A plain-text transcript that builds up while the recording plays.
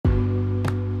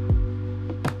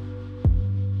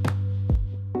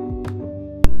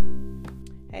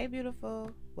beautiful.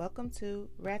 Welcome to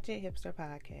Ratchet Hipster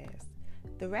Podcast.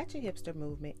 The Ratchet Hipster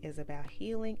movement is about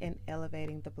healing and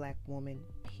elevating the Black woman,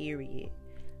 period.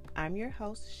 I'm your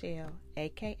host, Shell,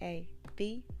 aka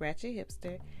The Ratchet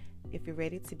Hipster. If you're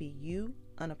ready to be you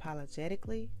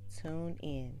unapologetically, tune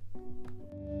in.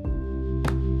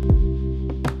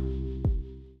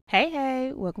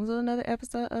 Hey, welcome to another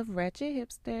episode of Ratchet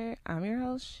Hipster. I'm your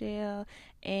host, Shell,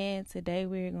 and today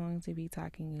we're going to be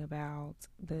talking about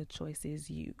the choices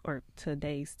you, or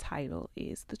today's title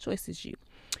is The Choices You.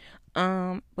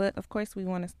 But of course we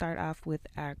want to start off with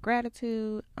our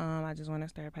gratitude. I just want to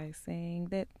start by saying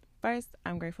that first,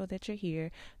 I'm grateful that you're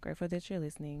here, grateful that you're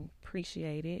listening,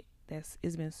 appreciate it.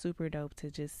 It's been super dope to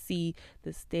just see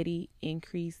the steady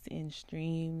increase in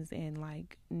streams and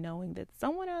like knowing that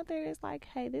someone out there is like,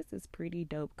 hey, this is pretty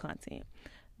dope content.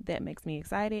 That makes me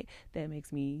excited. That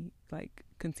makes me like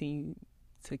continue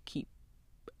to keep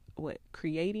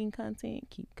creating content,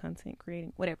 keep content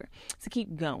creating, whatever, to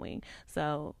keep going.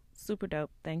 So super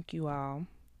dope. Thank you all.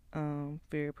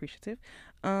 Very appreciative.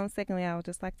 Secondly, I would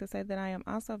just like to say that I am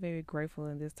also very grateful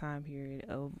in this time period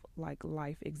of like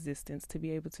life existence to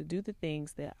be able to do the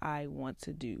things that I want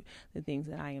to do, the things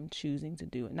that I am choosing to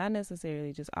do, and not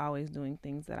necessarily just always doing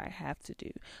things that I have to do,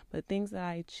 but things that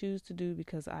I choose to do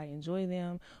because I enjoy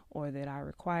them or that I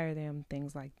require them,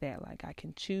 things like that. Like I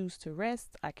can choose to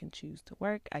rest, I can choose to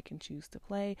work, I can choose to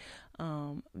play.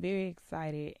 Very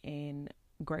excited and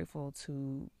grateful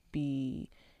to be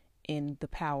in the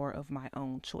power of my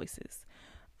own choices.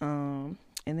 And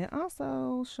then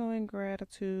also showing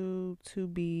gratitude to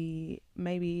be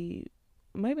maybe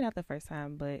not the first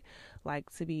time, but like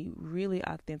to be really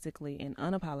authentically and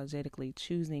unapologetically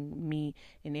choosing me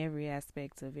in every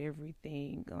aspect of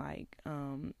everything.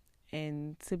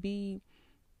 And to be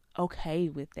okay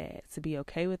with that, to be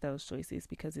okay with those choices,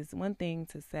 because it's one thing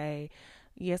to say,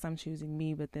 yes, I'm choosing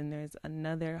me, but then there's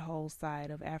another whole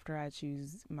side of after I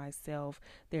choose myself,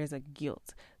 there's a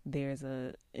guilt. There's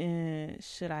a,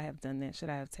 should I have done that? Should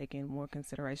I have taken more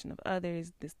consideration of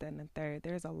others? This, that, and the third.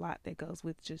 There's a lot that goes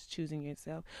with just choosing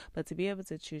yourself, but to be able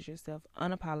to choose yourself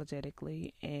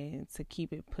unapologetically and to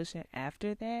keep it pushing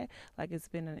after that, like it's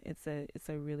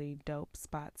a really dope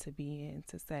spot to be in,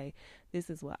 to say, this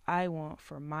is what I want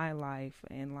for my life,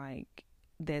 and like,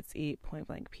 that's it, point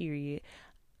blank, period.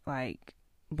 Like,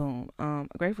 boom.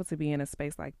 Grateful to be in a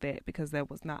space like that, because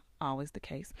that was not always the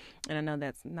case, and I know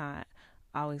that's not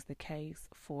always the case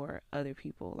for other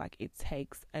people. Like, it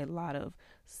takes a lot of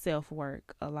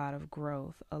self-work, a lot of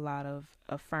growth, a lot of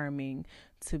affirming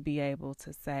to be able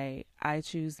to say, I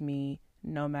choose me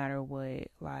no matter what,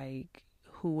 like,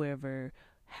 whoever,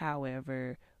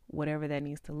 however, whatever that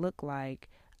needs to look like,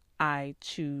 I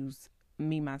choose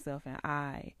me, myself, and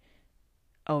I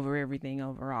over everything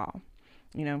overall,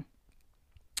 you know.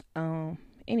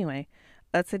 Anyway,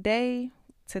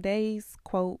 today's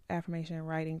quote, affirmation,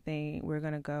 writing thing, we're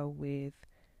gonna go with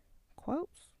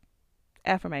quotes,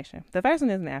 affirmation. The first one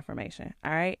is an affirmation,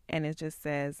 all right, and it just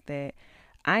says that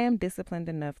I am disciplined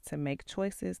enough to make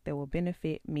choices that will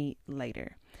benefit me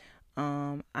later.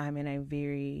 I'm in a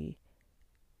very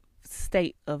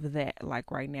state of that,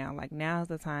 like right now. Like, now is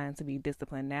the time to be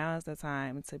disciplined. Now is the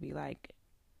time to be like,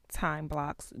 time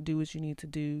blocks, do what you need to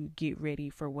do, get ready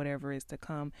for whatever is to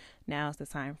come. Now is the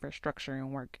time for structure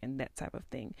and work and that type of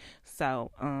thing.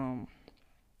 So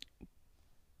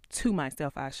to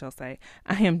myself, I shall say,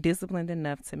 I am disciplined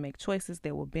enough to make choices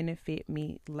that will benefit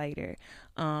me later.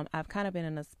 I've kind of been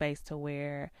in a space to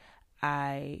where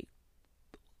I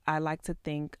like to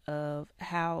think of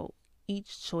how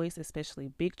each choice, especially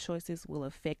big choices, will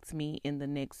affect me in the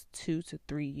next 2 to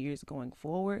 3 years going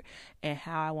forward, and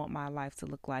how I want my life to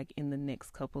look like in the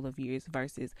next couple of years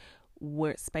versus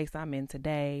what space I'm in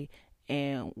today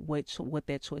and what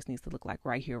that choice needs to look like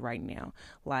right here, right now.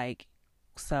 Like,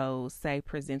 so say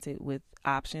presented with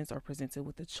options or presented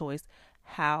with a choice,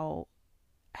 how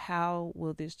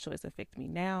will this choice affect me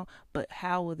now, but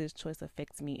how will this choice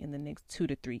affect me in the next 2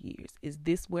 to 3 years? Is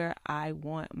this where I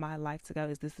want my life to go?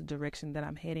 Is this the direction that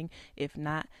I'm heading? If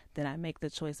not, then I make the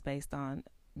choice based on,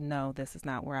 no, this is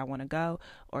not where I want to go.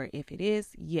 Or if it is,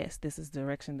 yes, this is the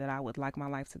direction that I would like my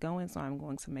life to go in. So I'm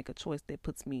going to make a choice that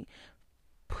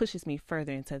pushes me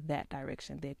further into that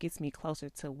direction, that gets me closer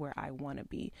to where I want to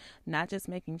be. Not just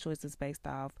making choices based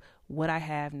off what I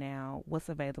have now, what's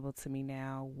available to me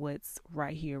now, what's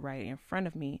right here, right in front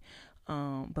of me,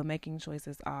 but making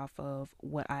choices off of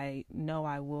what I know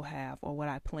I will have, or what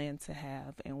I plan to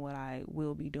have, and what I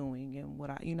will be doing, and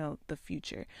what the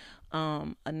future.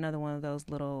 Another one of those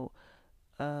little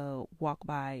walk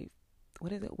by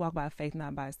what is it? Walk by faith,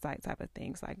 not by sight type of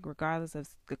things. Like, regardless of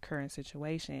the current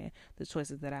situation, the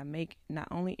choices that I make not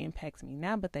only impacts me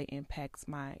now, but they impacts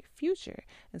my future.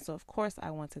 And so, of course, I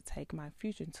want to take my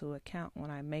future into account when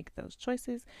I make those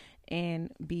choices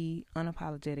and be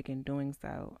unapologetic in doing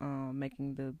so,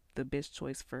 making the best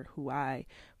choice for who I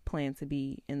plan to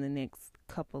be in the next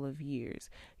couple of years,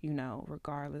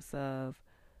 regardless of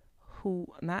who,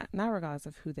 not regardless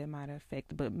of who that might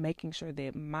affect, but making sure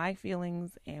that my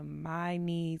feelings and my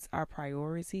needs are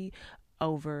priority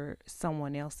over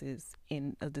someone else's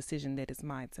in a decision that is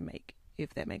mine to make,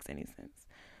 if that makes any sense.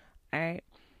 All right.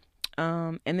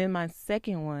 And then my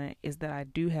second one is that I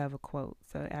do have a quote.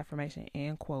 So affirmation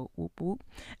and quote, whoop whoop.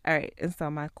 All right. And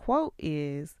so my quote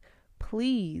is,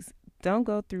 please don't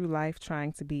go through life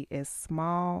trying to be as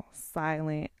small,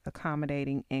 silent,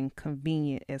 accommodating, and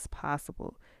convenient as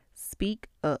possible. Speak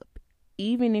up,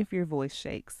 even if your voice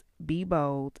shakes. Be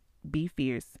bold, be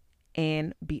fierce,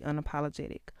 and be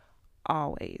unapologetic.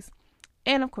 Always.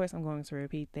 And of course, I'm going to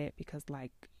repeat that because,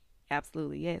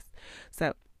 absolutely yes.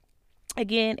 So,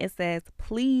 again, it says,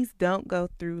 please don't go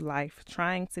through life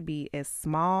trying to be as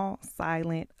small,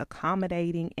 silent,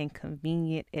 accommodating, and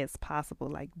convenient as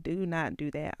possible. Do not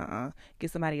do that.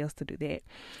 Get somebody else to do that.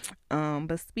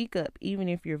 But speak up, even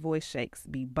if your voice shakes.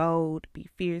 Be bold, be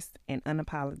fierce, and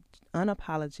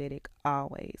unapologetic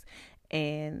always.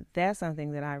 And that's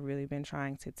something that I've really been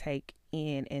trying to take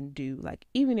in and do.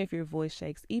 Even if your voice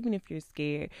shakes, even if you're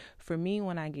scared. For me,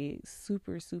 when I get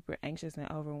super, super anxious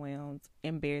and overwhelmed,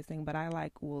 embarrassing, but I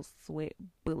will sweat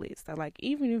bullets. So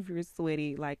even if you're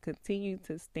sweaty, continue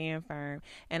to stand firm.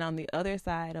 And on the other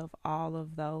side of all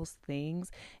of those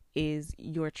things is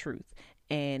your truth.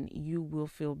 And you will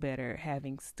feel better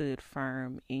having stood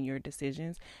firm in your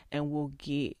decisions. And we'll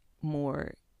get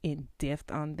more in depth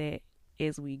on that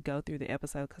as we go through the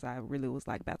episode, because I really was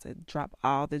about to drop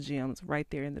all the gems right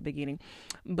there in the beginning.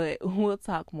 But we'll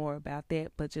talk more about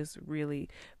that. But just really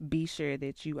be sure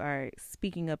that you are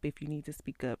speaking up if you need to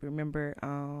speak up. Remember,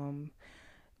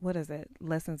 what is it?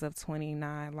 Lessons of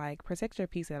 29. Protect your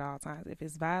peace at all times. If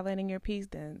it's violating your peace,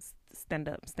 then stand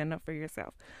up. Stand up for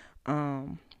yourself.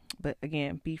 But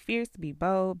again, be fierce, be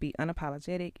bold, be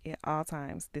unapologetic at all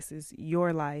times. This is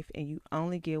your life and you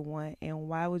only get one. And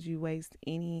why would you waste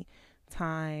any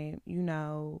time,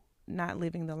 not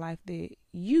living the life that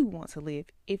you want to live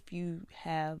if you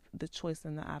have the choice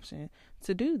and the option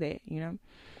to do that,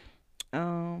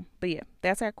 But yeah,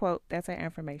 that's our quote. That's our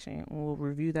information. We'll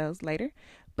review those later.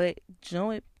 But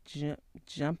jumping,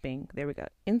 there we go,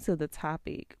 into the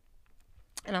topic.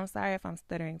 And I'm sorry if I'm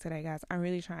stuttering today, guys. I'm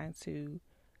really trying to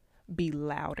be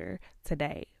louder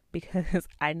today because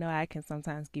I know I can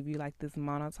sometimes give you this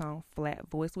monotone, flat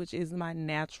voice, which is my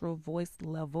natural voice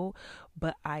level.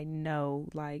 But I know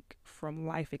from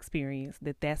life experience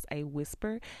that that's a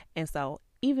whisper. And so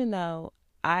even though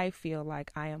I feel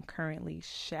like I am currently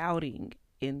shouting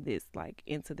in this,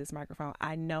 into this microphone,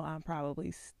 I know I'm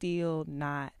probably still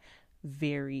not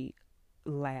very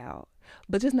loud,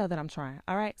 but just know that I'm trying.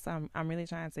 All right. So I'm really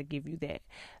trying to give you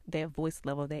that voice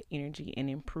level, that energy, and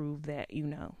improve that,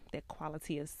 that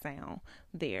quality of sound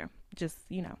there. Just,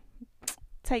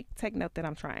 take note that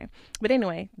I'm trying. But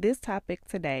anyway, this topic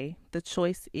today, the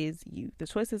choice is you. The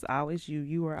choice is always you.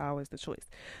 You are always the choice.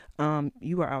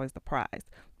 You are always the prize,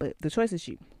 but the choice is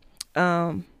you.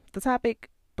 The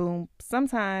topic, boom,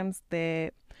 sometimes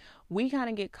that we kind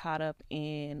of get caught up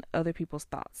in other people's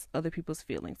thoughts, other people's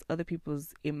feelings, other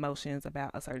people's emotions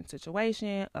about a certain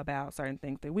situation, about certain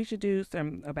things that we should do,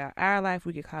 about our life.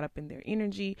 We get caught up in their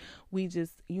energy. We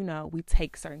just, we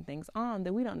take certain things on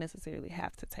that we don't necessarily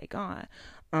have to take on.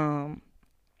 And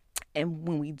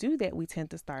when we do that, we tend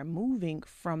to start moving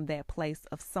from that place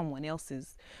of someone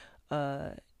else's,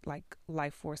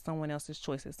 life force, someone else's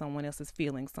choices, someone else's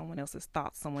feelings, someone else's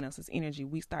thoughts, someone else's energy.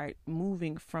 We start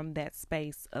moving from that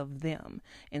space of them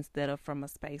instead of from a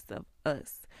space of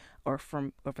us, or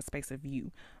a space of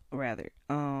you rather.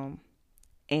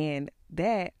 And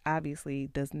that obviously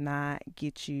does not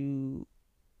get you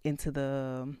into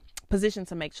the position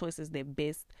to make choices that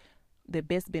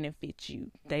best benefit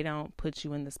you. They don't put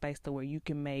you in the space to where you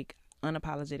can make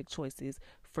unapologetic choices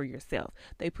for yourself.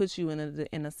 They put you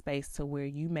in a space to where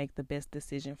you make the best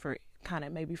decision for kind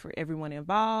of maybe for everyone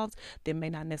involved. That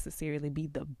may not necessarily be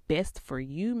the best for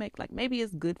you. Maybe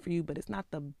it's good for you, but it's not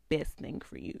the best thing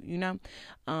for you. You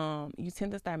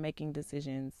tend to start making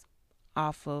decisions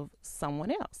off of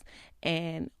someone else,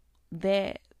 and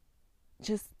that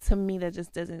just, to me, that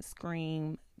just doesn't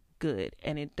scream good,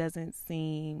 and it doesn't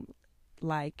seem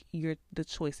like the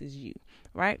choice is you,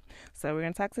 right? So we're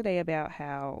going to talk today about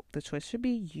how the choice should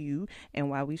be you and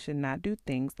why we should not do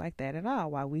things like that at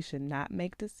all, why we should not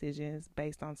make decisions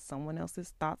based on someone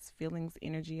else's thoughts, feelings,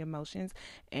 energy, emotions,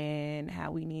 and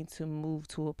how we need to move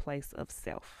to a place of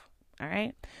self. All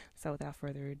right, so without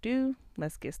further ado,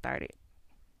 let's get started.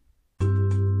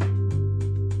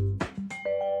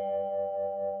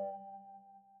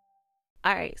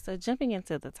 All right, so jumping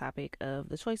into the topic of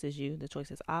the choice is you, the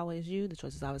choice is always you, the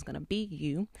choice is always going to be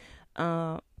you.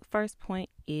 First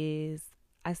point is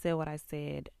I said what I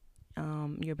said.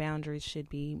 Your boundaries should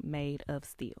be made of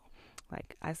steel.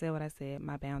 Like I said what I said,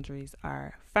 my boundaries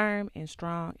are firm and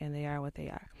strong, and they are what they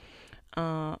are.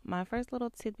 My first little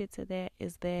tidbit to that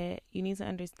is that you need to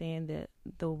understand that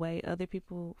the way other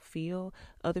people feel,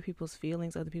 other people's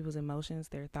feelings, other people's emotions,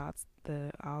 their thoughts,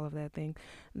 all of that thing,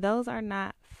 those are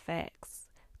not facts.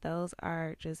 Those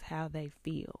are just how they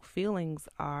feel. Feelings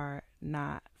are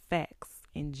not facts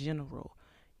in general.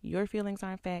 Your feelings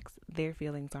aren't facts, their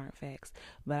feelings aren't facts.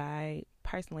 But I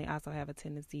personally also have a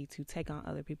tendency to take on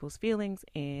other people's feelings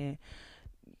and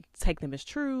take them as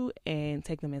true and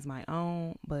take them as my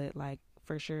own. But like,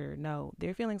 for sure, no,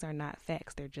 their feelings are not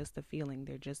facts. They're just a feeling.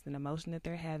 They're just an emotion that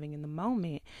they're having in the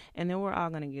moment. And then we're all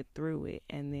going to get through it.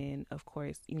 And then, of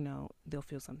course, they'll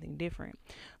feel something different.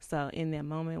 So in that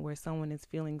moment where someone is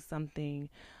feeling something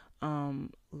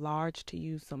large to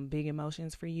you, some big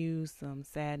emotions for you, some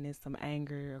sadness, some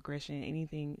anger, aggression,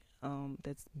 anything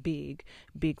that's big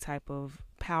type of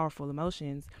powerful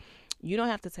emotions, you don't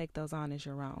have to take those on as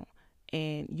your own.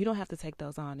 And you don't have to take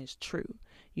those on as true.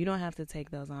 You don't have to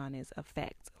take those on as a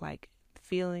fact. Like,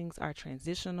 feelings are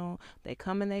transitional. They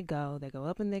come and they go. They go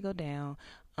up and they go down.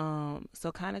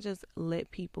 So kind of just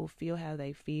let people feel how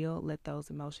they feel. Let those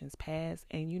emotions pass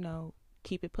and,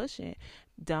 keep it pushing.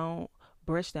 Don't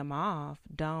brush them off.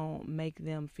 Don't make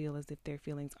them feel as if their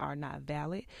feelings are not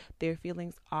valid. Their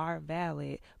feelings are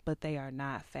valid, but they are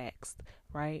not facts,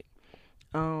 right?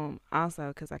 Also,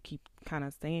 because I keep kind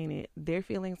of saying it, their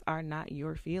feelings are not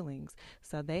your feelings.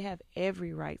 So they have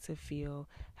every right to feel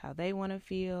how they want to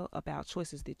feel about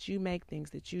choices that you make, things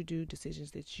that you do,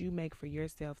 decisions that you make for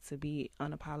yourself to be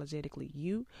unapologetically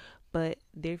you. But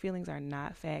their feelings are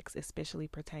not facts, especially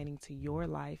pertaining to your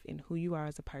life and who you are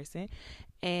as a person.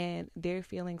 And their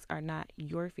feelings are not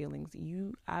your feelings.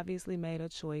 You obviously made a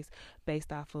choice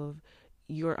based off of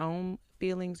your own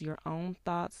feelings, your own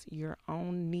thoughts, your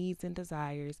own needs and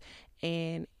desires.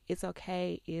 And it's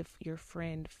okay if your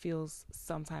friend feels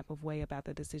some type of way about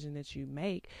the decision that you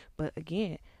make. But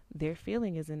again, their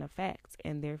feeling isn't a fact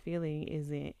and their feeling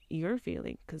isn't your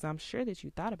feeling, because I'm sure that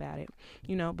you thought about it,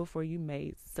 before you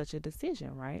made such a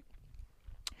decision, right?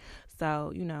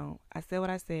 So, I said what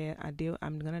I said.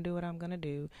 I'm going to do what I'm going to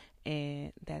do.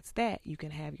 And that's that. You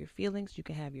can have your feelings. You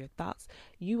can have your thoughts.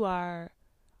 You are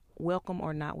welcome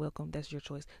or not welcome, that's your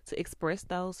choice to express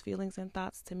those feelings and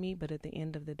thoughts to me. But at the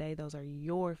end of the day, those are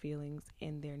your feelings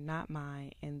and they're not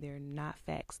mine and they're not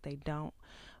facts. They don't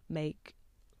make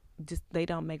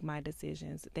my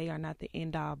decisions. They are not the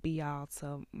end all be all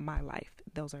to my life.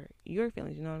 Those are your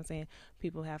feelings. You know what I'm saying?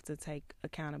 People have to take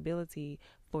accountability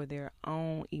for their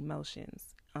own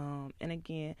emotions. And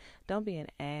again, don't be an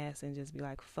ass and just be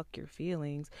like, fuck your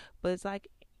feelings. But it's like,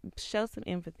 show some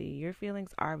empathy. Your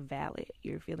feelings are valid.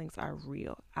 Your feelings are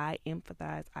real. I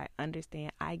empathize. I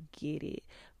understand. I get it.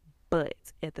 But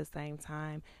at the same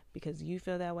time, because you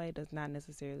feel that way does not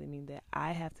necessarily mean that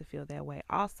I have to feel that way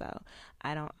also.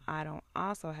 I don't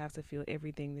also have to feel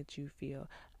everything that you feel.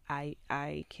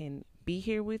 I can be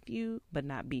here with you, but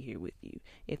not be here with you,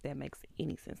 if that makes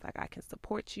any sense. Like, I can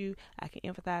support you, I can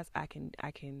empathize, I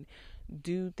can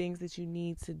do things that you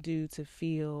need to do to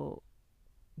feel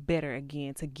better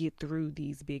again, to get through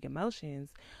these big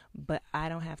emotions, but I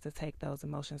don't have to take those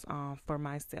emotions on for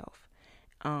myself.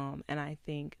 And I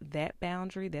think that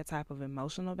boundary, that type of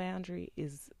emotional boundary,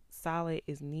 is solid,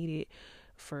 is needed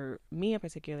for me in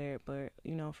particular, but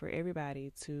for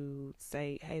everybody to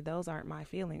say, hey, those aren't my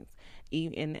feelings.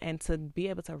 And to be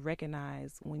able to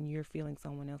recognize when you're feeling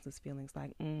someone else's feelings,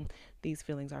 like, these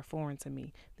feelings are foreign to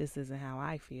me. This isn't how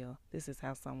I feel. This is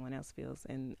how someone else feels.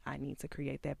 And I need to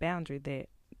create that boundary that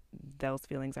those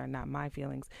feelings are not my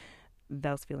feelings.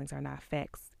 Those feelings are not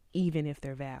facts, even if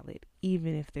they're valid,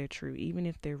 even if they're true, even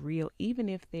if they're real, even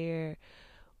if they're,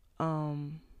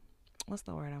 what's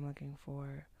the word I'm looking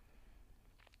for?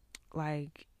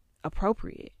 Like,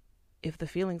 appropriate. If the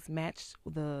feelings match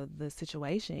the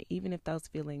situation, even if those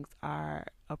feelings are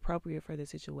appropriate for the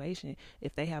situation,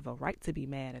 if they have a right to be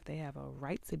mad, if they have a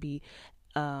right to be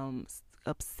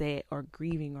upset or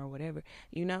grieving or whatever,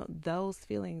 those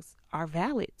feelings are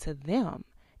valid to them.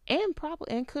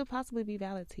 and could possibly be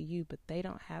valid to you, but they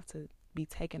don't have to be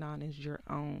taken on as your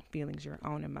own feelings, your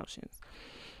own emotions.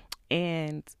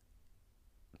 And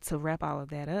to wrap all of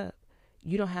that up,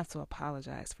 you don't have to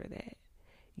apologize for that.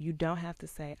 You don't have to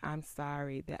say, I'm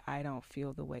sorry that I don't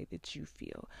feel the way that you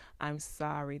feel. I'm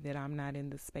sorry that I'm not in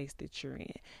the space that you're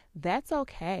in. That's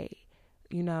okay.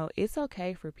 It's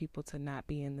okay for people to not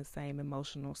be in the same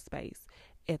emotional space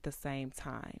at the same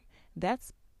time.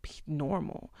 That's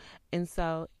normal. And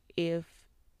so if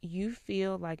you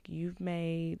feel like you've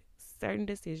made certain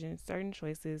decisions, certain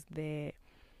choices that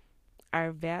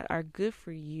are good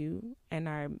for you,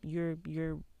 and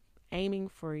you're aiming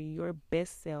for your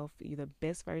best self, the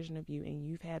best version of you, and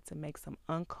you've had to make some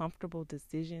uncomfortable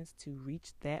decisions to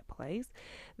reach that place,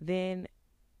 then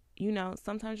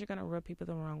sometimes you're going to rub people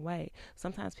the wrong way.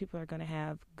 Sometimes people are going to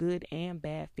have good and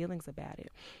bad feelings about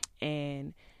it.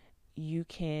 And you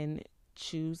can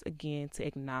choose again to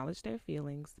acknowledge their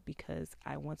feelings, because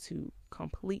I want to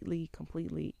completely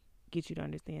get you to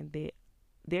understand that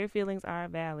their feelings are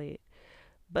valid.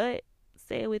 But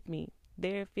say it with me,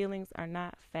 their feelings are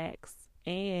not facts,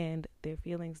 and their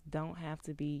feelings don't have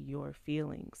to be your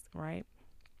feelings, right?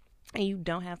 And you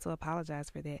don't have to apologize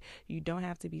for that. You don't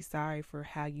have to be sorry for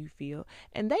how you feel,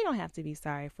 and they don't have to be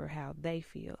sorry for how they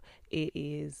feel. It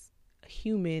is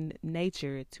human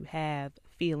nature to have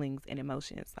feelings and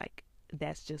emotions. Like,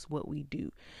 that's just what we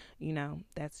do.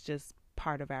 That's just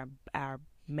part of our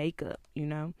makeup,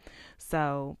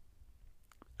 So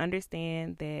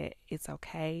understand that it's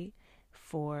okay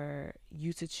for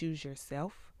you to choose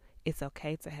yourself. It's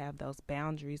okay to have those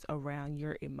boundaries around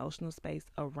your emotional space,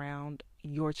 around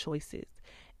your choices.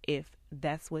 If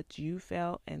that's what you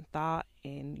felt and thought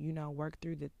and, worked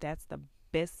through, that's the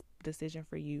best decision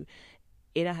for you,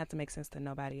 it don't have to make sense to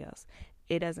nobody else.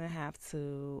 It doesn't have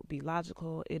to be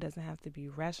logical. It doesn't have to be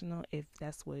rational. If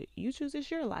that's what you choose,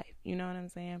 it's your life. You know what I'm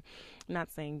saying? I'm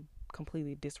not saying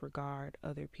completely disregard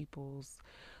other people's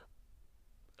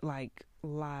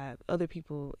other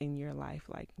people in your life.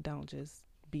 Like, don't just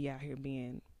be out here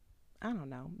being, I don't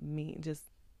know, just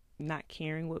not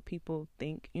caring what people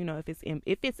think.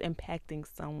 If it's impacting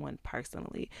someone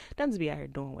personally, don't just be out here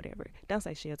doing whatever. Don't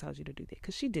say Shell told you to do that,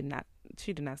 because she did not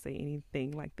say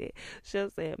anything like that. Shell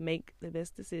said, make the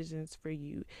best decisions for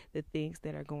you, the things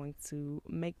that are going to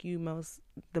make you most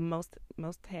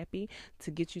happy,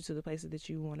 to get you to the places that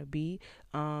you want to be,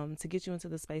 to get you into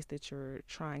the space that you're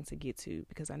trying to get to.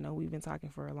 Because I know we've been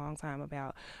talking for a long time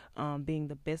about being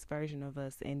the best version of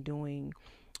us and doing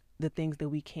the things that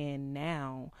we can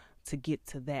now to get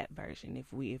to that version.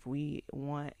 If we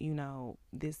want,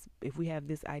 if we have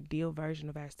this ideal version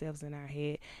of ourselves in our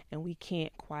head and we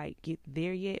can't quite get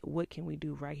there yet, what can we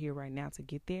do right here, right now to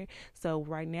get there? So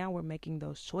right now we're making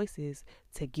those choices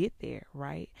to get there,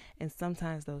 right? And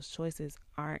sometimes those choices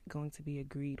aren't going to be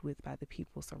agreed with by the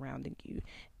people surrounding you.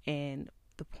 And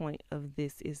the point of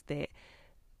this is that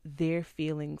their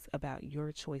feelings about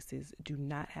your choices do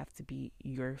not have to be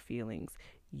your feelings.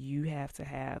 You have to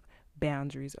have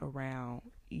boundaries around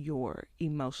your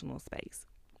emotional space.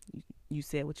 You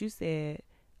said what you said.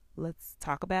 Let's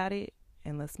talk about it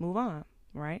and let's move on,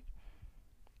 right?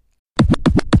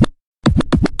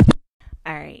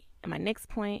 All right. My next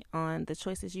point on the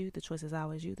choice is you, the choice is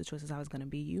always you, the choice is always going to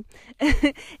be you,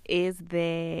 is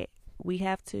that we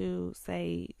have to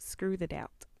say, screw the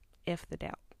doubt, F the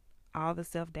doubt. All the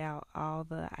self-doubt, all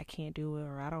the I can't do it,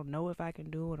 or I don't know if I can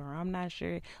do it, or I'm not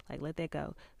sure. Like, let that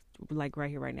go. Like, right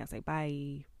here, right now, say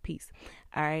bye, peace.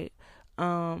 All right.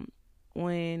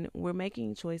 When we're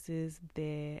making choices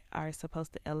that are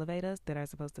supposed to elevate us, that are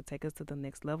supposed to take us to the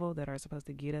next level, that are supposed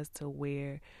to get us to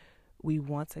where we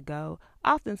want to go,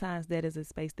 oftentimes that is a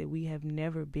space that we have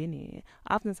never been in.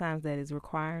 Oftentimes that is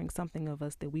requiring something of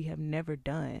us that we have never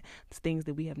done, things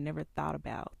that we have never thought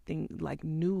about, things like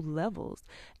new levels.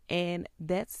 And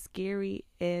that's scary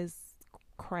as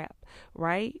crap,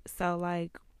 right? So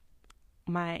like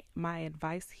my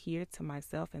advice here to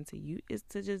myself and to you is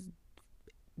to just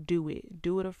do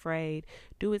it afraid,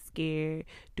 do it scared,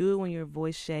 do it when your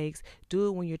voice shakes, do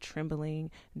it when you're trembling,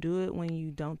 do it when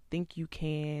you don't think you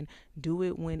can, do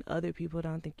it when other people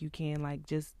don't think you can. Like,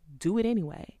 just do it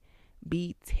anyway.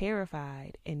 Be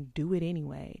terrified and do it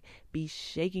anyway. Be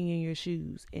shaking in your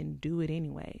shoes and do it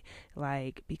anyway.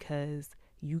 Like, because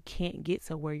you can't get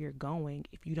to where you're going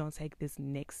if you don't take this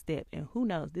next step. And who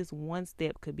knows, this one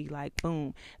step could be like,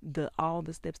 boom, all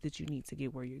the steps that you need to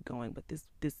get where you're going. But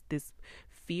this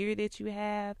fear that you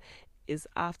have is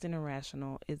often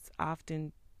irrational. It's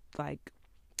often like,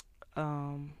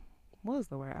 what was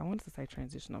the word? I wanted to say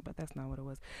transitional, but that's not what it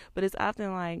was. But it's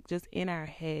often like just in our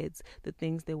heads, the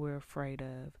things that we're afraid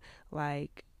of.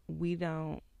 Like, we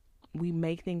don't we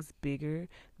make things bigger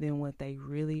than what they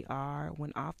really are,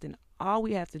 when often all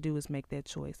we have to do is make that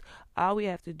choice. All we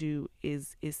have to do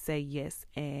is say yes,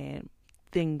 and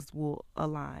things will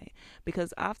align,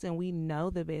 because often we know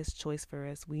the best choice for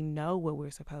us. We know what we're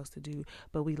supposed to do,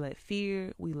 but we let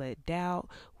fear, we let doubt,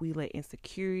 we let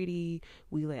insecurity,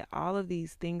 we let all of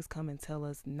these things come and tell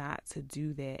us not to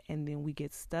do that, and then we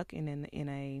get stuck in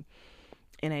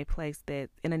a place that,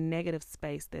 in a negative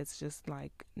space that's just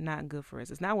like not good for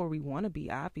us. It's not where we want to be,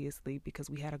 obviously,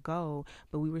 because we had a goal,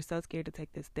 but we were so scared to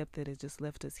take this step that it just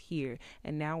left us here.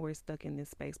 And now we're stuck in this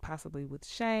space, possibly with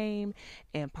shame,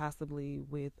 and possibly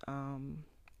with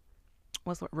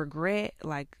regret,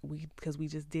 like because we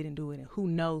just didn't do it, and who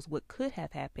knows what could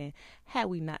have happened had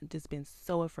we not just been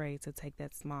so afraid to take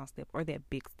that small step or that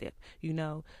big step,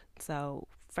 So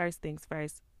first things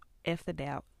first, F the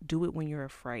doubt. Do it when you're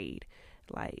afraid,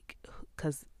 like,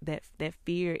 because that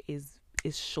fear is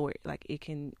short. Like, it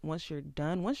can, once you're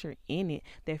in it,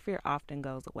 that fear often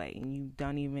goes away, and you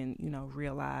don't even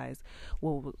realize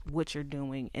what you're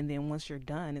doing. And then once you're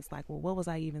done, it's like, well, what was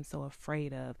I even so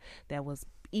afraid of? That was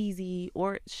easy,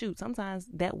 or shoot, sometimes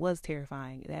that was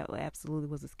terrifying. That absolutely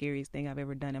was the scariest thing I've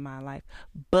ever done in my life,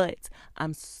 but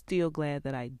I'm still glad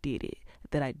that I did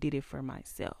it for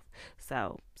myself.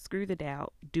 So screw the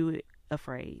doubt, do it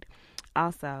afraid.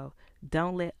 Also,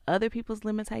 don't let other people's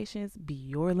limitations be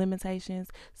your limitations.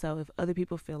 So if other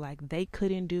people feel like they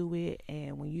couldn't do it,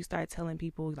 and when you start telling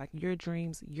people like your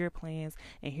dreams, your plans,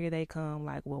 and here they come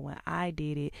like, well, when I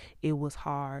did it, it was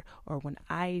hard, or when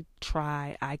I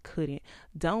tried, I couldn't.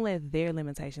 Don't let their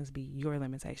limitations be your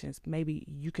limitations. Maybe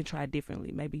you can try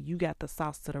differently. Maybe you got the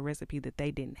sauce to the recipe that they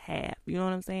didn't have. You know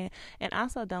what I'm saying? And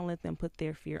also, don't let them put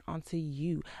their fear onto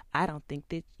you. I don't think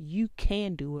that you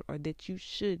can do it or that you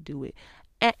should do it.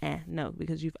 No,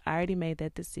 because you've already made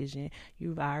that decision.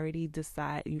 You've already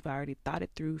decided, you've already thought it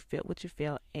through, felt what you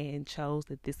felt, and chose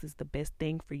that this is the best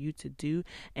thing for you to do.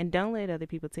 And don't let other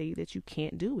people tell you that you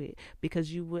can't do it,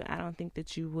 because I don't think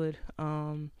that you would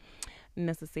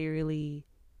necessarily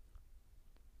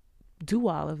do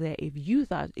all of that if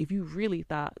you really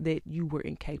thought that you were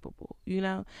incapable,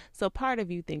 So part of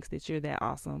you thinks that you're that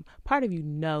awesome. Part of you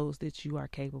knows that you are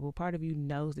capable. Part of you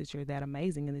knows that you're that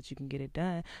amazing and that you can get it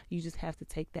done. You just have to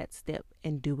take that step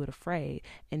and do it afraid,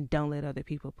 and don't let other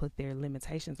people put their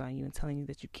limitations on you and telling you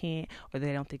that you can't, or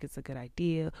they don't think it's a good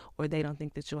idea, or they don't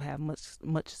think that you'll have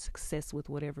much success with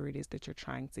whatever it is that you're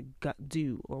trying to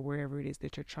do, or wherever it is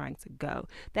that you're trying to go.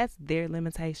 That's their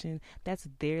limitation. That's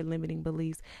their limiting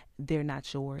beliefs. They're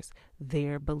not yours.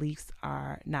 Their beliefs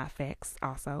are not facts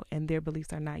also, and their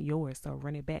beliefs are not yours. So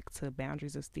run it back to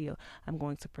boundaries of steel. I'm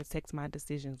going to protect my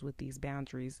decisions with these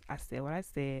boundaries. I said what I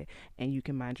said, and you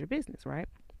can mind your business, right?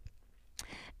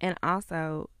 And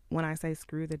also, when I say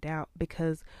screw the doubt,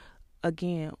 because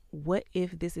again, what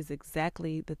if this is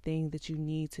exactly the thing that you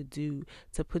need to do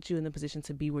to put you in the position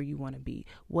to be where you want to be?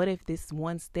 What if this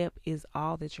one step is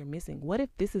all that you're missing? What if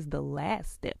this is the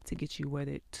last step to get you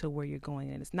where you're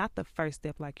going, and it's not the first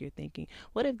step like you're thinking?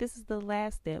 What if this is the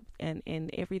last step, and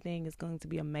everything is going to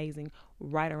be amazing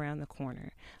right around the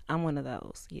corner? I'm one of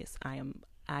those. Yes, I am.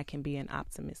 I can be an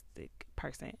optimistic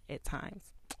person at times.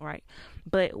 Right.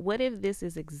 But what if this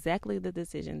is exactly the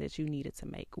decision that you needed to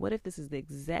make? What if this is the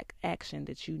exact action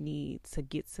that you need to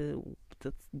get to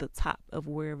the top of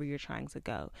wherever you're trying to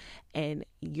go, and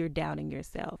you're doubting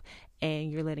yourself,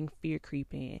 and you're letting fear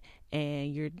creep in,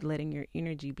 and you're letting your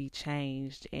energy be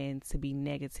changed and to be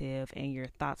negative, and your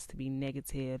thoughts to be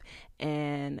negative,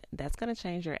 and that's going to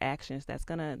change your actions. That's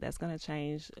going to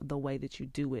change the way that you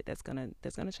do it. That's going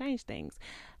to change things.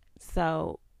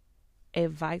 So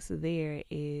advice there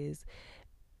is,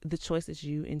 the choice is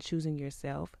you in choosing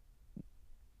yourself.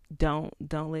 Don't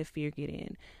let fear get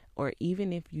in. Or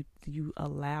even if you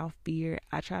allow fear,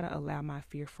 I try to allow my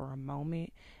fear for a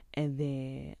moment, and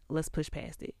then let's push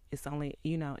past it. It's only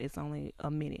a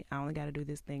minute. I only got to do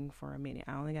this thing for a minute.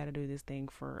 I only got to do this thing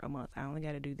for a month. I only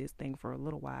got to do this thing for a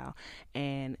little while,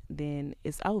 and then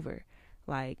it's over.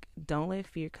 Like, don't let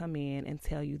fear come in and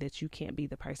tell you that you can't be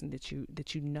the person that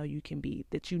you know you can be,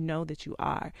 that you know that you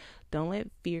are. Don't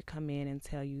let fear come in and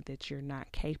tell you that you're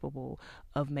not capable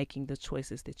of making the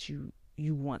choices that you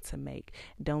want to make.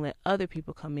 Don't let other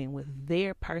people come in with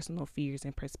their personal fears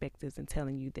and perspectives and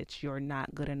telling you that you're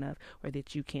not good enough, or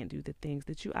that you can't do the things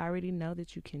that you already know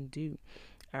that you can do.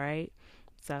 All right?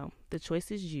 So the choice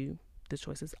is you. The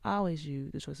choice is always you.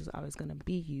 The choice is always going to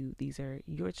be you. These are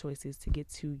your choices to get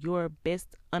to your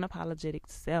best unapologetic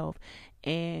self.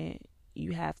 And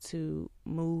you have to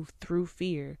move through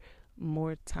fear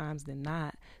more times than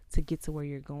not to get to where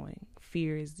you're going.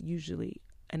 Fear is usually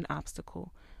an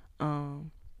obstacle.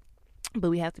 But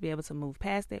we have to be able to move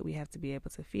past it. We have to be able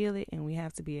to feel it, and we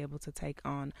have to be able to take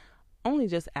on only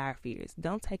just our fears.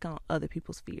 Don't take on other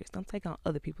people's fears. Don't take on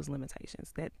other people's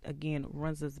limitations. That again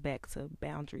runs us back to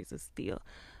boundaries of still.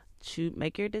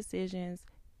 Make your decisions.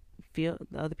 Feel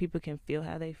the other people can feel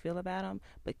how they feel about them,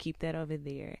 but keep that over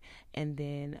there. And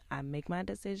then I make my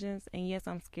decisions, and yes,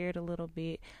 I'm scared a little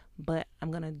bit, but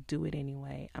I'm gonna do it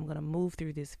anyway. I'm gonna move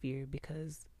through this fear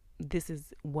because this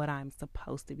is what I'm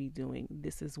supposed to be doing.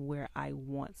 This is where I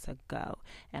want to go,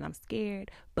 and I'm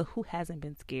scared, but who hasn't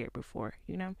been scared before,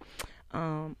 you know?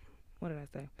 What did I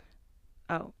say?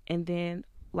 Oh, and then,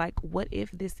 like, what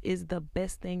if this is the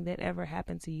best thing that ever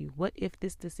happened to you? What if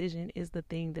this decision is the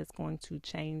thing that's going to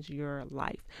change your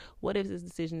life? What if this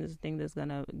decision is the thing that's going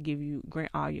to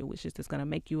grant all your wishes, that's going to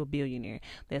make you a billionaire,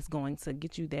 that's going to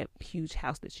get you that huge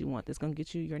house that you want, that's going to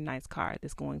get you your nice car,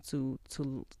 that's going to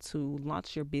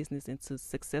launch your business into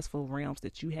successful realms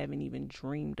that you haven't even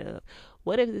dreamed of?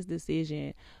 What if this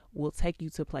decision will take you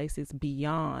to places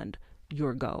beyond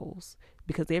your goals?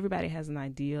 Because everybody has an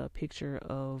idea, a picture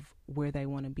of where they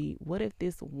want to be. What if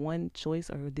this one choice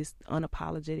or this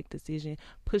unapologetic decision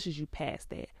pushes you past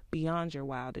that, beyond your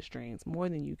wildest dreams, more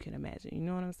than you can imagine? You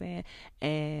know what I'm saying?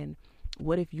 And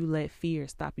what if you let fear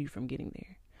stop you from getting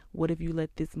there? What if you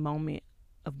let this moment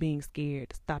of being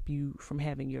scared stop you from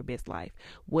having your best life?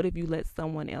 What if you let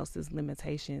someone else's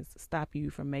limitations stop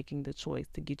you from making the choice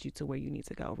to get you to where you need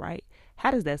to go, right?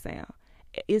 How does that sound?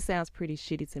 It sounds pretty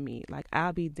shitty to me. Like,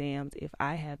 I'll be damned if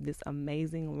I have this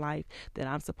amazing life that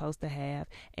I'm supposed to have,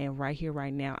 and right here,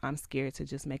 right now, I'm scared to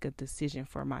just make a decision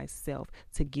for myself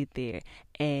to get there,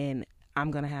 and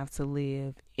I'm gonna have to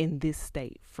live in this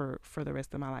state for the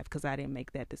rest of my life because I didn't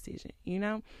make that decision. You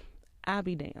know, I'll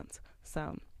be damned.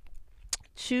 So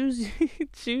choose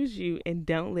choose you, and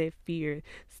don't let fear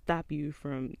stop you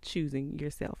from choosing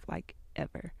yourself, like,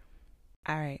 ever.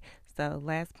 All right. So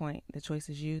last point, the choice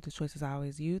is you. The choice is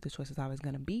always you. The choice is always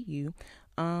going to be you.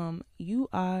 You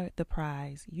are the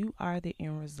prize. You are the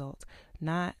end result,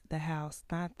 not the house,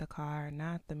 not the car,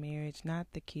 not the marriage, not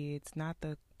the kids, not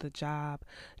the job,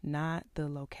 not the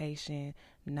location,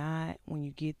 not when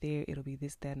you get there, it'll be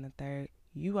this, that, and the third.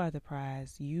 You are the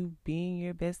prize. You being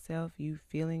your best self, you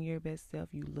feeling your best self,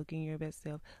 you looking your best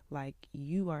self, like,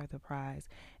 you are the prize.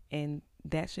 And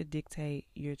that should dictate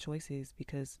your choices,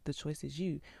 because the choice is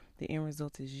you. The end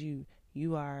result is you.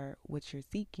 You are what you're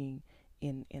seeking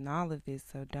in all of this.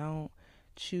 So don't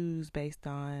choose based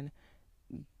on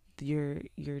your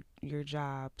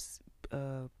job's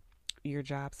your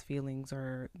job's feelings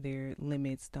or their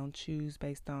limits. Don't choose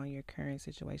based on your current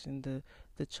situation.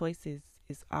 The choice is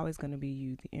always going to be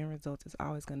you. The end result is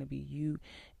always going to be you,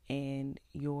 and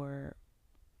your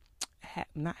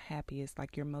not happiest,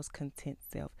 like your most content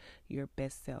self, your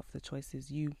best self. The choice is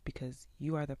you, because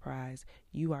you are the prize.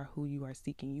 You are who you are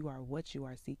seeking. You are what you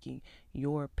are seeking.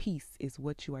 Your peace is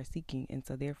what you are seeking. And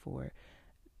so therefore,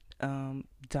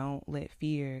 don't let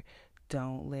fear,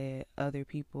 don't let other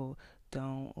people,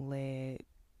 don't let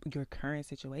your current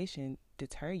situation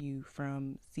deter you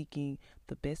from seeking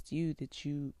the best you that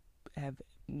you have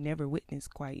never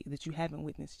witnessed, quite, that you haven't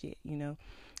witnessed yet. You know,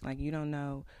 like, you don't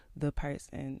know the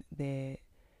person that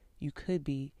you could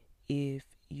be if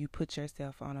you put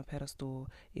yourself on a pedestal,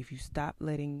 if you stop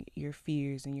letting your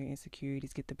fears and your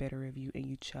insecurities get the better of you and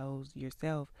you chose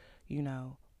yourself. You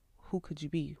know, who could you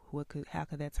be? How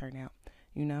could that turn out?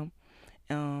 You know?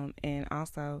 And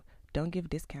also, don't give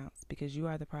discounts, because you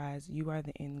are the prize. You are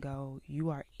the end goal. You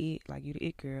are it. Like, you the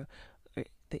it girl, or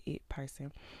the it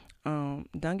person.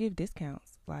 Don't give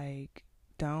discounts. Like,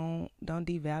 don't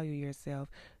devalue yourself.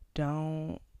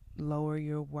 Don't lower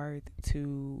your worth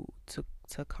to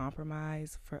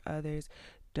compromise for others.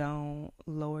 Don't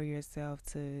lower yourself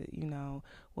to,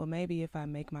 well, maybe if I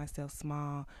make myself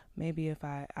small, maybe if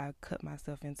I cut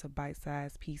myself into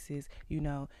bite-sized pieces,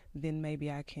 then maybe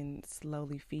I can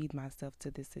slowly feed myself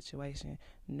to this situation.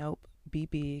 Nope. Be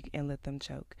big and let them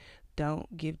choke.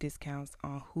 Don't give discounts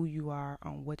on who you are,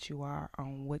 on what you are,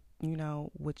 on what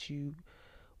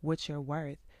you're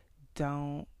worth.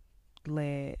 Don't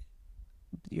let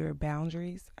your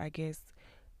boundaries, I guess,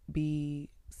 be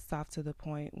soft to the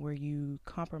point where you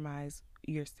compromise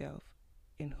yourself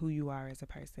and who you are as a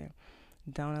person.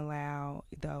 Don't allow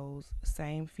those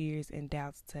same fears and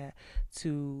doubts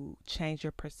to change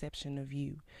your perception of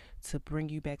you, to bring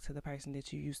you back to the person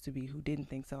that you used to be, who didn't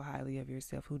think so highly of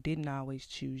yourself, who didn't always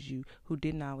choose you, who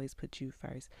didn't always put you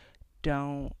first.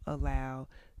 Don't allow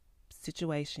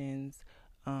situations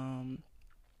in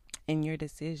your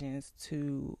decisions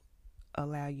to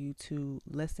allow you to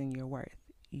lessen your worth.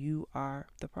 You are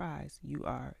the prize. You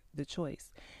are the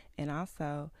choice. And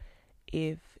also,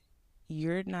 if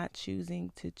you're not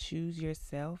choosing to choose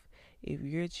yourself, if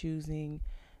you're choosing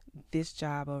this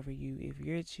job over you, if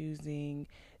you're choosing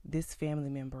this family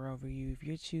member over you, if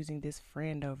you're choosing this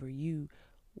friend over you,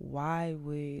 why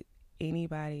would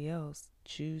anybody else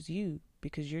choose you?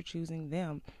 Because you're choosing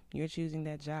them. You're choosing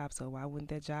that job, so why wouldn't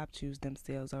that job choose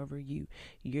themselves over you?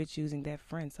 You're choosing that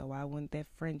friend, so why wouldn't that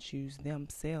friend choose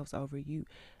themselves over you?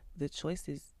 The choice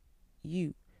is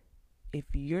you. If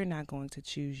you're not going to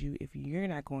choose you, if you're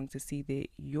not going to see that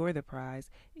you're the prize,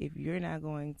 if you're not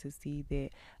going to see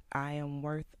that I am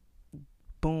worth,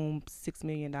 boom, $6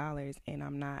 million, and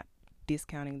I'm not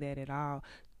discounting that at all,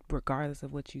 regardless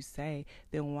of what you say,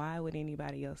 then why would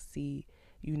anybody else see,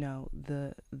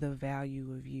 the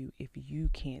value of you if you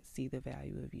can't see the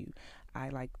value of you?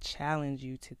 I challenge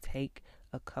you to take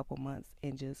a couple months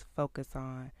and just focus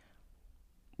on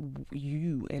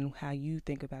you and how you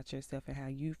think about yourself and how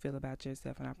you feel about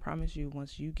yourself. And I promise you,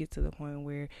 once you get to the point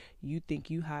where you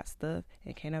think you hot stuff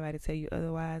and can't nobody tell you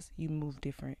otherwise, you move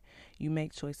different. You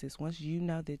make choices. Once you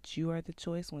know that you are the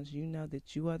choice, once you know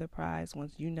that you are the prize,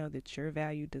 once you know that your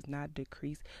value does not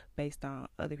decrease based on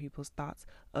other people's thoughts,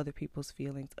 other people's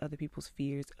feelings, other people's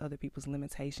fears, other people's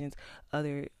limitations,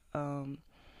 other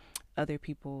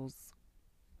people's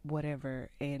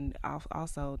whatever, and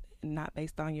also not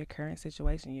based on your current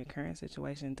situation. Your current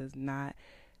situation does not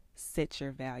set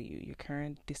your value. Your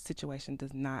current situation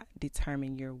does not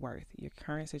determine your worth. Your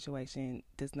current situation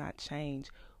does not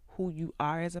change who you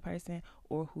are as a person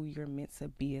or who you're meant to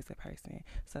be as a person.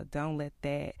 So don't let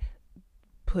that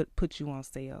put you on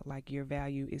sale. Like, your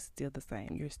value is still the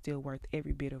same. You're still worth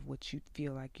every bit of what you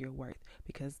feel like you're worth,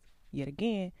 because yet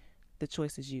again, the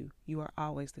choice is you. You are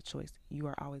always the choice. You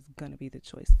are always going to be the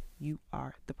choice. You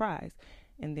are the prize.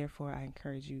 And therefore, I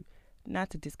encourage you not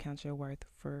to discount your worth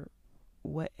for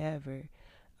whatever.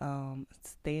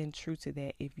 Staying true to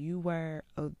that. If you were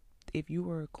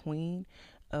a queen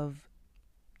of,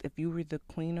 if you were the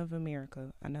queen of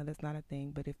America, I know that's not a thing,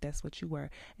 but if that's what you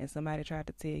were, and somebody tried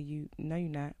to tell you, no, you're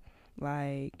not,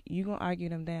 you gonna argue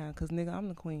them down, because nigga, I'm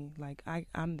the queen.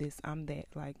 I'm this, I'm that.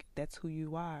 That's who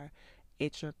you are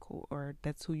at your core, or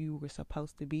that's who you were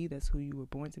supposed to be, that's who you were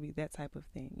born to be, that type of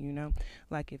thing,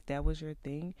 if that was your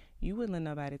thing, you wouldn't let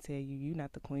nobody tell you you're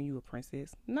not the queen, you a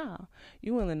princess. Nah,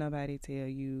 you wouldn't let nobody tell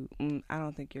you, I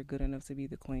don't think you're good enough to be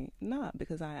the queen. Nah,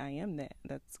 because I am that.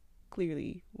 That's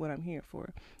clearly what I'm here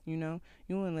for. You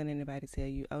wouldn't let anybody tell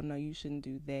you, oh no, you shouldn't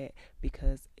do that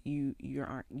because you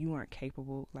aren't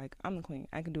capable. I'm the queen,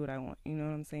 I can do what I want. You know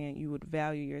what I'm saying? You would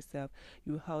value yourself,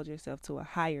 you would hold yourself to a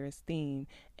higher esteem,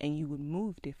 and you would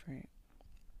move different.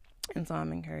 And so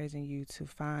I'm encouraging you to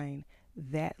find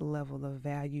that level of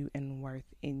value and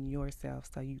worth in yourself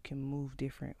so you can move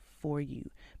different for you,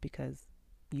 because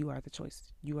you are the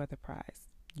choice, you are the prize,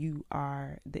 you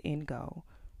are the end goal.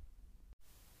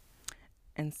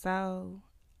 And so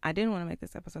I didn't want to make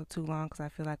this episode too long, because I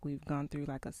feel like we've gone through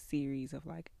a series of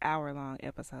hour-long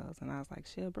episodes, and I was like,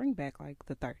 she'll bring back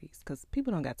the 30s, because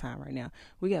people don't got time right now.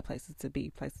 We got places to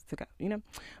be, places to go,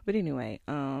 But anyway,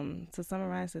 to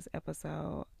summarize this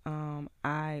episode,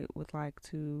 I would like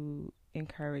to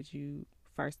encourage you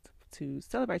first to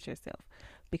celebrate yourself,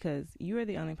 because you are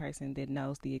the only person that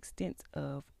knows the extent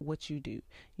of what you do.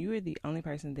 You are the only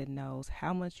person that knows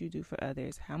how much you do for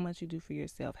others, how much you do for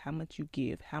yourself, how much you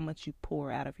give, how much you pour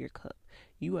out of your cup.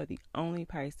 You are the only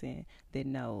person that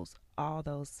knows all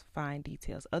those fine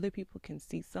details. Other people can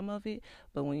see some of it,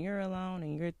 but when you're alone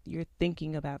and you're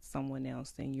thinking about someone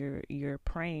else, and you're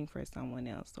praying for someone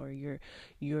else, or you're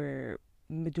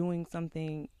doing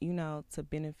something, to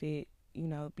benefit,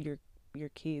 your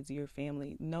kids, your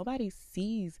family, nobody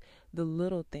sees the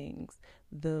little things,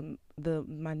 the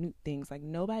minute things.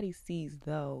 Nobody sees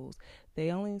those. They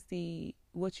only see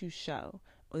what you show,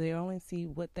 or they only see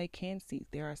what they can see.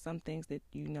 There are some things that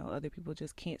other people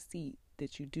just can't see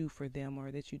that you do for them, or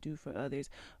that you do for others.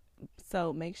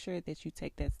 So make sure that you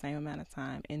take that same amount of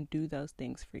time and do those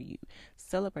things for you.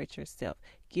 Celebrate yourself.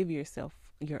 Give yourself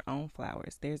your own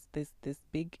flowers. There's this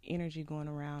big energy going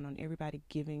around on everybody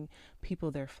giving people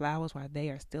their flowers while they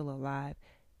are still alive.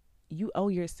 You owe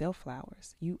yourself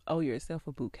flowers. You owe yourself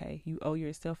a bouquet. You owe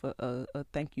yourself a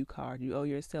thank you card. You owe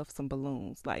yourself some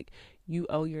balloons. You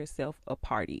owe yourself a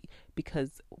party,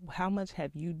 because how much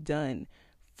have you done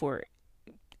for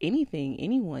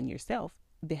anyone, yourself,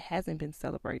 that hasn't been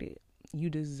celebrated?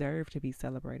 You deserve to be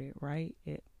celebrated, right?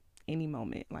 At any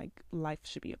moment. Life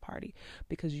should be a party,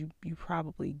 because you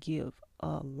probably give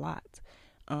a lot.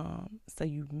 So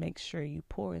you make sure you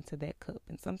pour into that cup.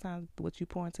 And sometimes what you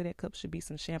pour into that cup should be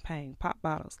some champagne, pop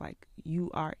bottles.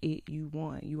 You are it, you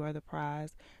won, you are the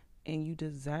prize, and you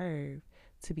deserve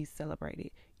to be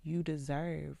celebrated. You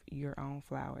deserve your own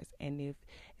flowers. And if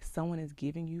someone is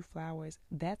giving you flowers,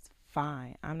 that's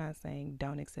fine. I'm not saying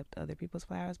don't accept other people's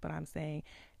flowers, but I'm saying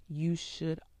you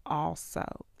should also,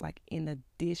 like, in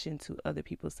addition to other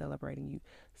people celebrating you,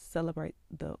 celebrate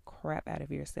the crap out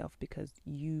of yourself, because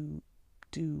you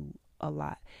do a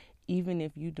lot. Even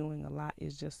if you doing a lot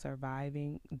is just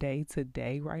surviving day to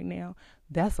day right now,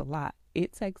 that's a lot.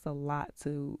 It takes a lot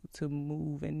to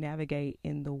move and navigate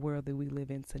in the world that we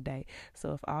live in today.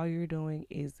 So if all you're doing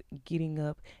is getting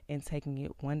up and taking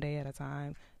it one day at a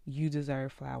time, you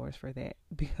deserve flowers for that,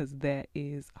 because that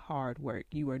is hard work.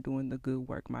 You are doing the good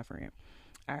work, my friend.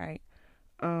 All right.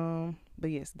 But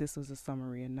yes, this was a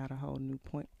summary and not a whole new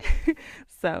point.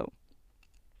 So,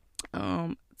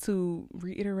 to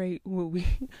reiterate what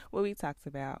we talked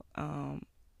about,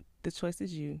 the choice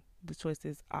is you. The choice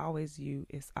is always you.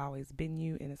 It's always been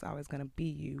you, and it's always going to be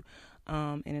you.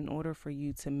 And in order for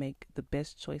you to make the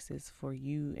best choices for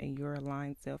you and your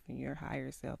aligned self and your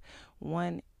higher self,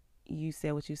 one, you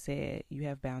said what you said. You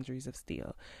have boundaries of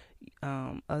steel.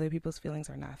 Other people's feelings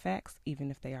are not facts, even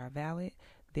if they are valid.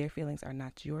 Their feelings are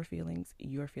not your feelings.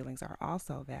 Your feelings are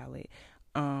also valid.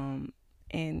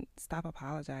 And stop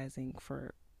apologizing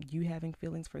for you having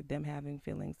feelings, for them having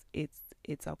feelings.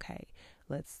 It's okay.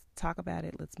 Let's talk about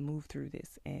it. Let's move through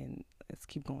this and let's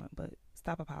keep going. But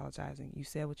stop apologizing. You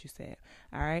said what you said.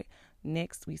 All right.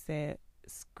 Next, we said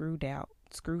screw doubt,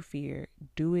 screw fear.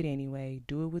 Do it anyway.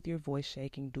 Do it with your voice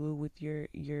shaking. Do it with your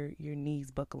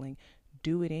knees buckling.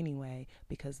 Do it anyway,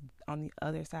 because on the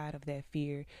other side of that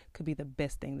fear could be the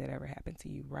best thing that ever happened to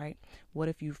you, right? What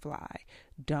if you fly?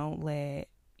 Don't let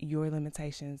your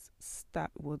limitations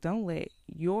stop. Well, don't let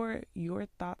your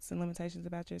thoughts and limitations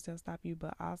about yourself stop you,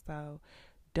 but also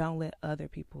don't let other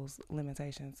people's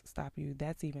limitations stop you.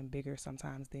 That's even bigger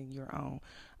sometimes than your own.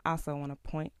 I also want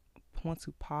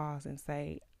to pause and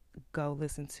say, go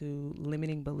listen to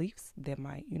limiting beliefs. That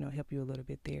might help you a little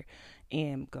bit there,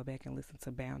 and go back and listen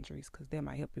to boundaries, because that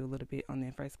might help you a little bit on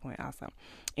that first point also.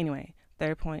 Anyway,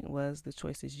 third point was the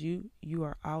choice is you. You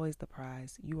are always the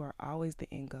prize. You are always the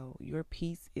end goal. Your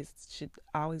peace should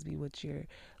always be what you're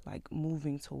like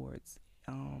moving towards.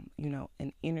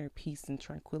 An inner peace and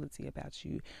tranquility about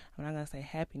you. I'm not gonna say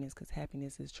happiness, because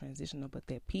happiness is transitional, but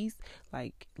that peace,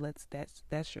 like,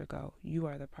 that's your goal. You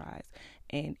are the prize.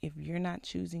 And if you're not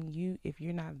choosing you, if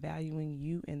you're not valuing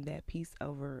you and that peace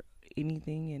over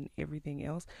anything and everything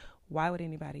else, why would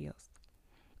anybody else?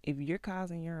 If you're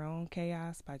causing your own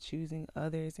chaos by choosing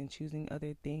others and choosing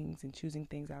other things and choosing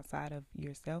things outside of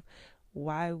yourself,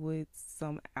 why would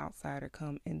some outsider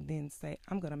come and then say,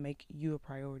 I'm going to make you a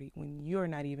priority, when you're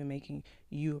not even making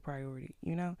you a priority?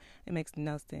 It makes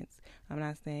no sense. I'm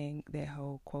not saying that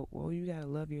whole quote, well, you got to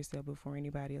love yourself before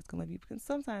anybody else can love you, because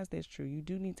sometimes that's true. You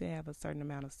do need to have a certain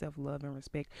amount of self-love and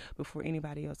respect before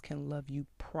anybody else can love you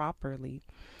properly.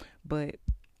 But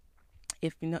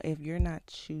if you're not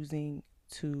choosing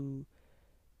you,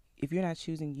 if you're not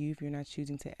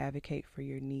choosing to advocate for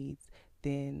your needs,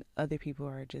 then other people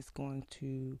are just going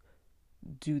to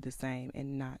do the same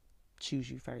and not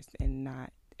choose you first, and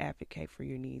not advocate for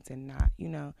your needs, and not,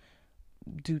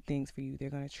 do things for you. They're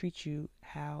going to treat you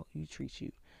how you treat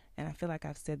you. And I feel like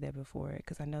I've said that before,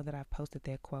 because I know that I've posted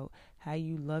that quote, how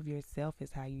you love yourself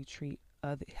is how you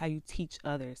how you teach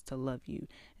others to love you.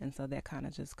 And so that kind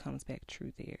of just comes back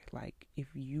true there. Like, if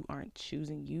you aren't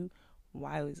choosing you,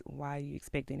 why you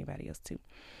expect anybody else to?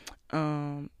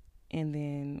 And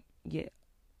then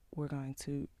we're going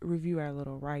to review our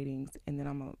little writings, and then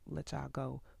I'm gonna let y'all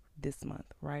go this month,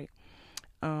 right?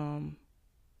 All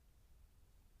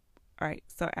right.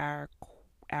 So our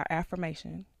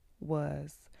affirmation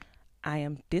was, I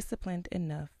am disciplined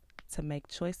enough to make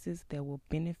choices that will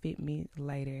benefit me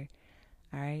later.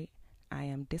 All right. I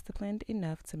am disciplined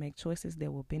enough to make choices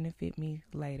that will benefit me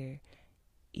later.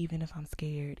 Even if I'm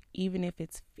scared, even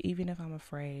if I'm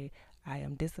afraid, I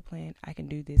am disciplined. I can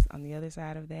do this. On the other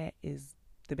side of that is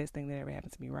the best thing that ever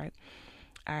happened to me, right?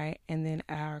 All right. And then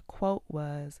our quote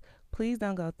was, please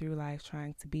don't go through life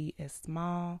trying to be as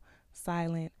small,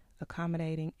 silent,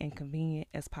 accommodating, and convenient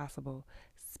as possible.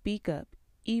 Speak up,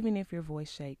 even if your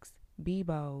voice shakes. Be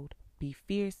bold, be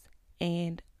fierce,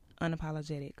 and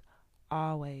unapologetic.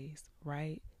 Always,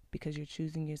 right? Because you're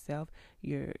choosing yourself.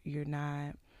 You're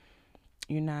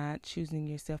not choosing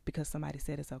yourself because somebody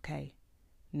said it's okay.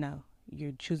 No,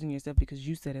 you're choosing yourself because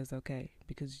you said it's okay,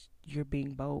 because you're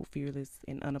being bold, fearless,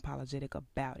 and unapologetic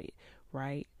about it,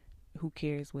 right? Who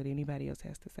cares what anybody else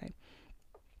has to say,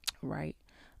 right?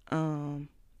 And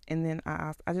then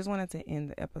I just wanted to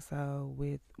end the episode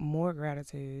with more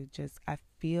gratitude. I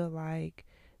feel like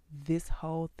this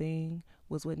whole thing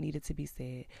was what needed to be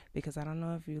said. Because I don't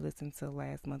know if you listened to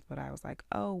last month, but I was like,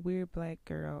 oh, Weird Black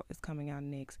Girl is coming out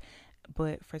next.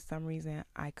 But for some reason,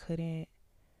 I couldn't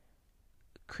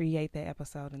create that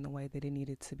episode in the way that it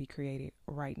needed to be created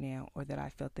right now, or that I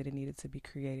felt that it needed to be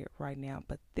created right now.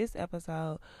 But this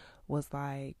episode was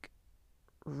like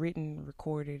written,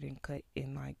 recorded, and cut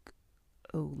in like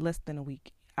less than a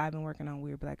week. I've been working on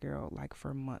Weird Black Girl like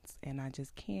for months, and I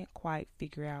just can't quite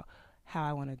figure out how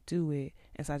I want to do it,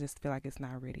 and so I just feel like it's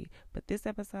not ready. But this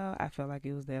episode, I felt like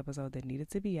it was the episode that needed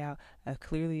to be out.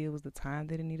 Clearly it was the time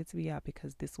that it needed to be out,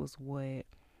 because this was what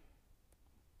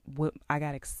I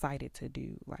got excited to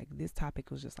do. Like, this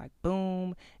topic was just like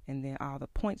boom, and then all the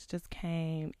points just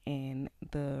came, and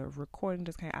the recording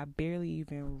just came. I barely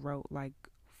even wrote like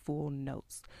full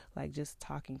notes, like just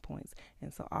talking points,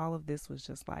 and so all of this was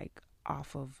just like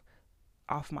off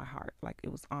my heart. Like,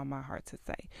 it was on my heart to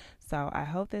say. So I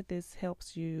hope that this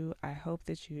helps you. I hope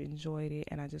that you enjoyed it,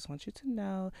 and I just want you to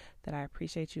know that I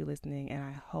appreciate you listening, and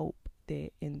I hope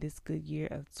that in this good year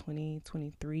of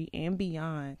 2023 and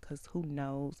beyond, because who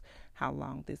knows how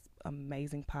long this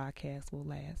amazing podcast will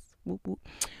last. Whoop, whoop.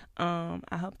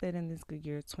 I hope that in this good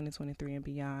year of 2023 and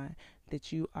beyond,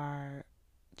 that you are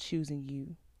choosing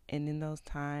you. And in those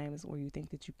times where you think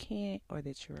that you can't, or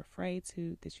that you're afraid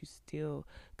to, that you still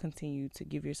continue to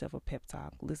give yourself a pep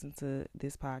talk. Listen to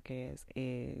this podcast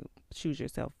and choose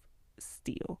yourself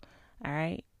still. All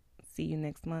right. See you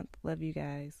next month. Love you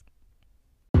guys.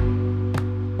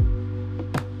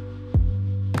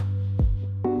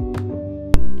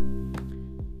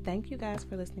 Thank you guys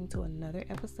for listening to another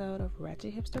episode of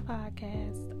Ratchet Hipster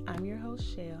Podcast. I'm your host,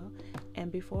 Shell.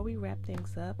 And before we wrap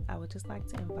things up, I would just like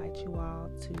to invite you all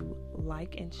to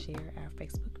like and share our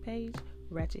Facebook page,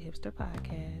 Ratchet Hipster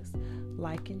Podcast.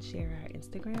 Like and share our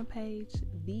Instagram page,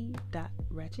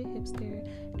 the.ratchethipster.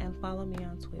 And follow me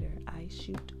on Twitter. I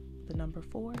shoot the number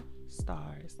 4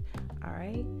 stars. All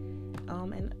right.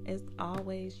 And as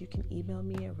always, you can email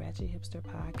me at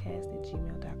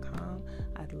ratchethipsterpodcast@gmail.com.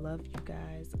 I love you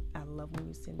guys. I love when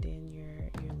you send in your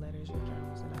letters, your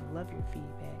journals, and I love your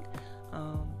feedback.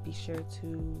 Be sure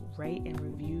to rate and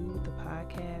review the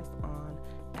podcast on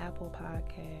Apple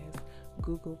Podcasts,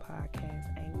 Google Podcasts,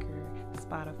 Anchor,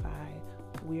 Spotify.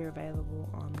 We're available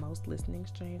on most listening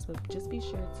streams, but just be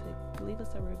sure to leave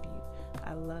us a review.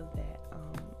 I love that.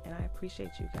 And I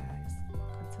appreciate you guys.